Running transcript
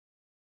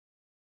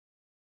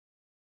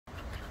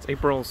It's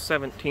April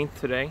 17th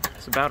today.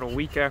 It's about a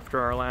week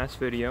after our last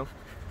video.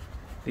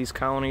 These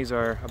colonies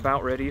are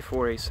about ready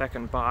for a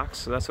second box,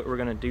 so that's what we're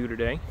going to do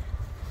today.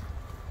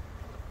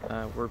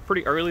 We're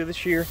pretty early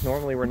this year.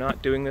 Normally we're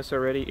not doing this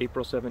already,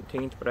 April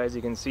 17th, but as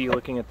you can see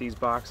looking at these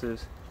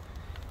boxes,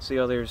 see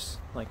how there's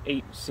like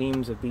 8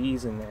 seams of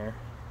bees in there.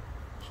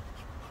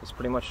 It's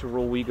pretty much the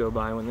rule we go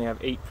by. When they have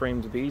 8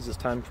 frames of bees, it's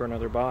time for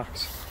another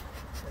box.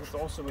 And it's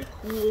also a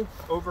cool,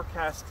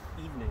 overcast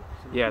evening.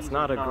 So yeah, it's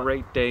not a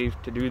great day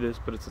to do this,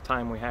 but it's the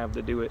time we have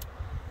to do it.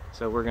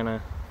 So we're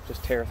gonna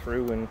just tear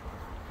through and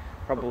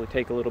probably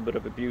take a little bit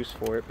of abuse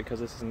for it, because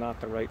this is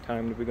not the right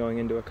time to be going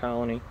into a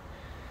colony.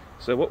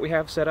 So what we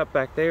have set up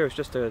back there is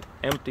just an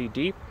empty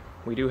deep.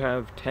 We do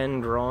have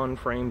 10 drawn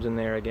frames in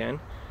there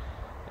again.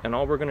 And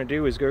all we're gonna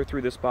do is go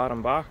through this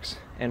bottom box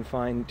and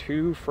find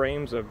 2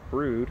 frames of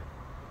brood.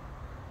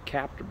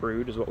 Capped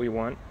brood is what we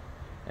want,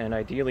 and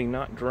ideally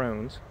not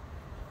drones.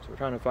 So we're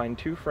trying to find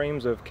 2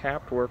 frames of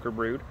capped worker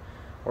brood,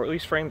 or at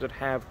least frames that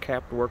have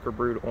capped worker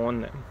brood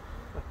on them.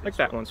 Like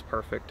that one's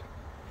perfect.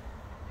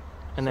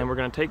 And then we're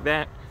going to take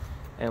that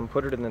and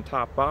put it in the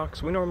top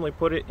box. We normally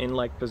put it in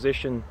like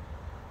position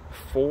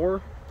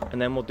 4,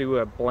 and then we'll do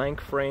a blank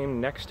frame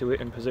next to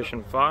it in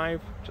position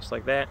 5, just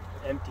like that.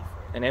 Empty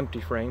frame. An empty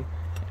frame.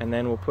 And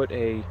then we'll put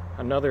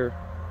another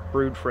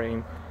brood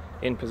frame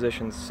in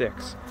position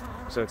 6.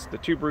 So it's the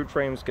 2 brood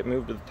frames get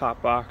moved to the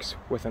top box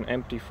with an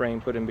empty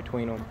frame put in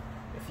between them.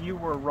 If you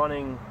were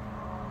running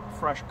a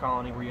fresh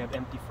colony where you have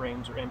empty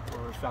frames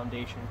or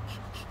foundation,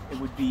 it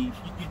would be,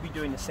 you'd be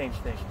doing the same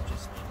thing.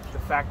 Just the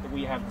fact that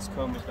we have this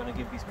comb is going to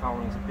give these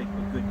colonies a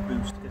good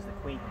boost, because the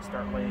queen can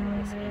start laying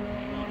this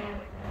immediately.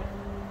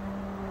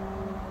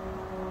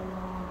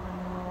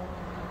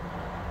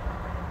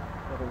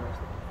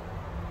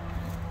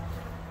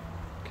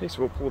 Okay, so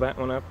we'll pull that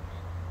one up.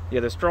 Yeah,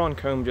 this drawn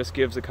comb just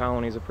gives the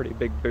colonies a pretty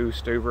big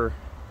boost over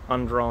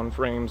undrawn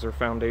frames or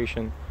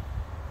foundation.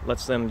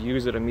 Lets them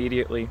use it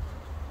immediately.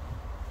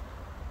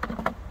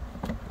 And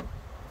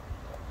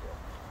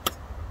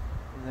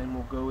then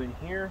we'll go in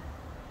here,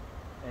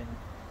 and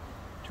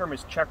the term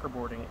is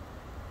checkerboarding it.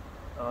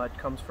 It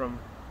comes from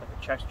like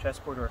a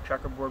chessboard or a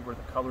checkerboard where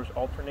the colors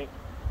alternate.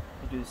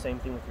 You do the same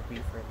thing with your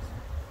bee frames.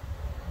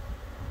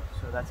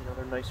 So that's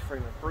another nice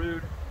frame of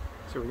brood.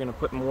 So we're going to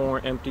put more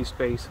empty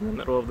space in the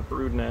middle of the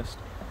brood nest.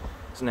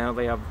 So now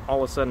they have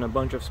all of a sudden a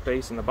bunch of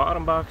space in the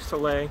bottom box to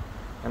lay,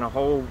 and a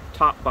whole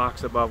top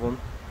box above them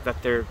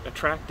that they're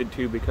attracted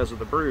to because of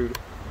the brood.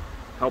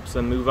 Helps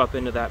them move up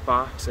into that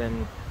box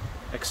and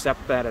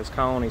accept that as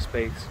colony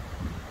space.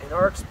 In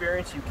our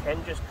experience, you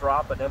can just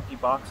drop an empty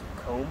box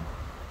of comb.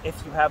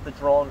 If you have the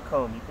drawn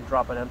comb, you can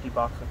drop an empty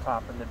box on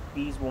top, and the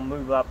bees will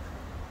move up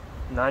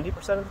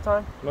 90% of the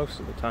time? Most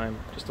of the time,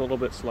 just a little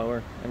bit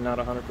slower, and not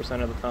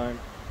 100% of the time.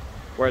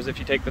 Whereas if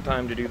you take the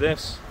time to do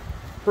this,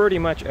 pretty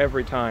much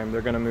every time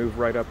they're going to move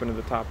right up into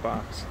the top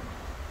box.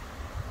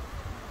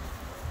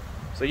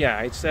 So yeah,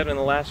 I said in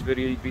the last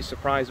video you'd be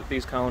surprised what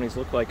these colonies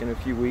look like in a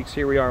few weeks.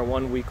 Here we are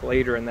 1 week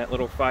later, and that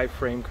little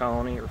 5-frame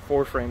colony or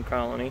 4-frame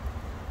colony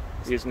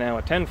is now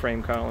a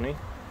 10-frame colony.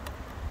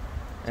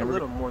 It's a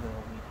little more than a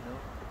week,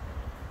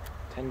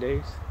 no? 10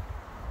 days?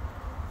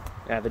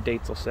 Yeah, the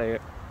dates will say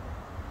it.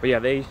 But yeah,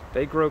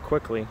 they grow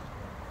quickly.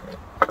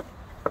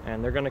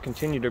 And they're going to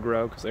continue to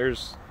grow, because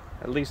there's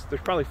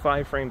probably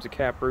 5 frames of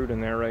capped brood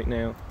in there right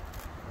now,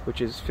 which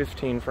is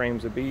 15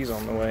 frames of bees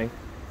on the way.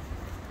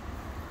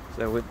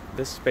 So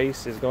this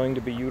space is going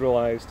to be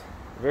utilized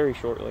very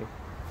shortly.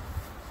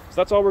 So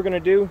that's all we're going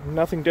to do.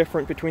 Nothing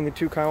different between the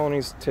 2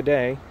 colonies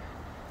today.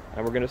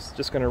 And we're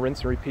just going to rinse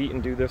and repeat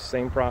and do this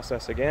same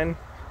process again.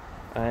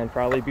 And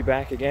probably be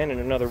back again in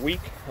another week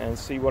and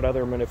see what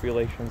other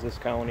manipulations this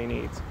colony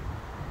needs.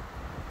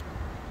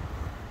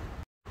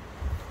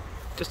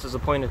 Just as a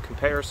point of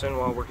comparison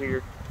while we're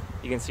here,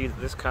 you can see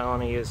that this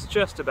colony is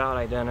just about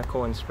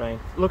identical in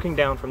strength. Looking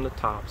down from the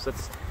tops,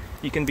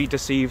 you can be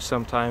deceived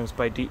sometimes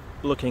by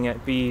looking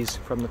at bees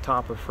from the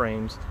top of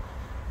frames.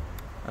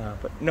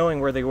 But knowing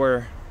where they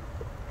were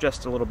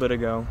just a little bit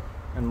ago,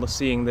 and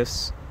seeing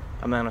this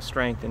amount of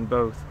strength in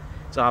both,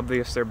 it's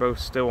obvious they're both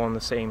still on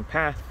the same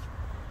path.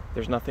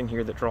 There's nothing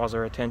here that draws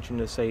our attention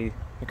to say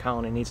the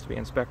colony needs to be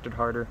inspected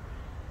harder.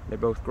 They're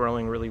both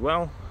growing really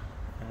well,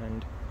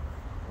 and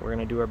we're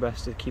going to do our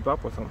best to keep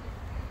up with them.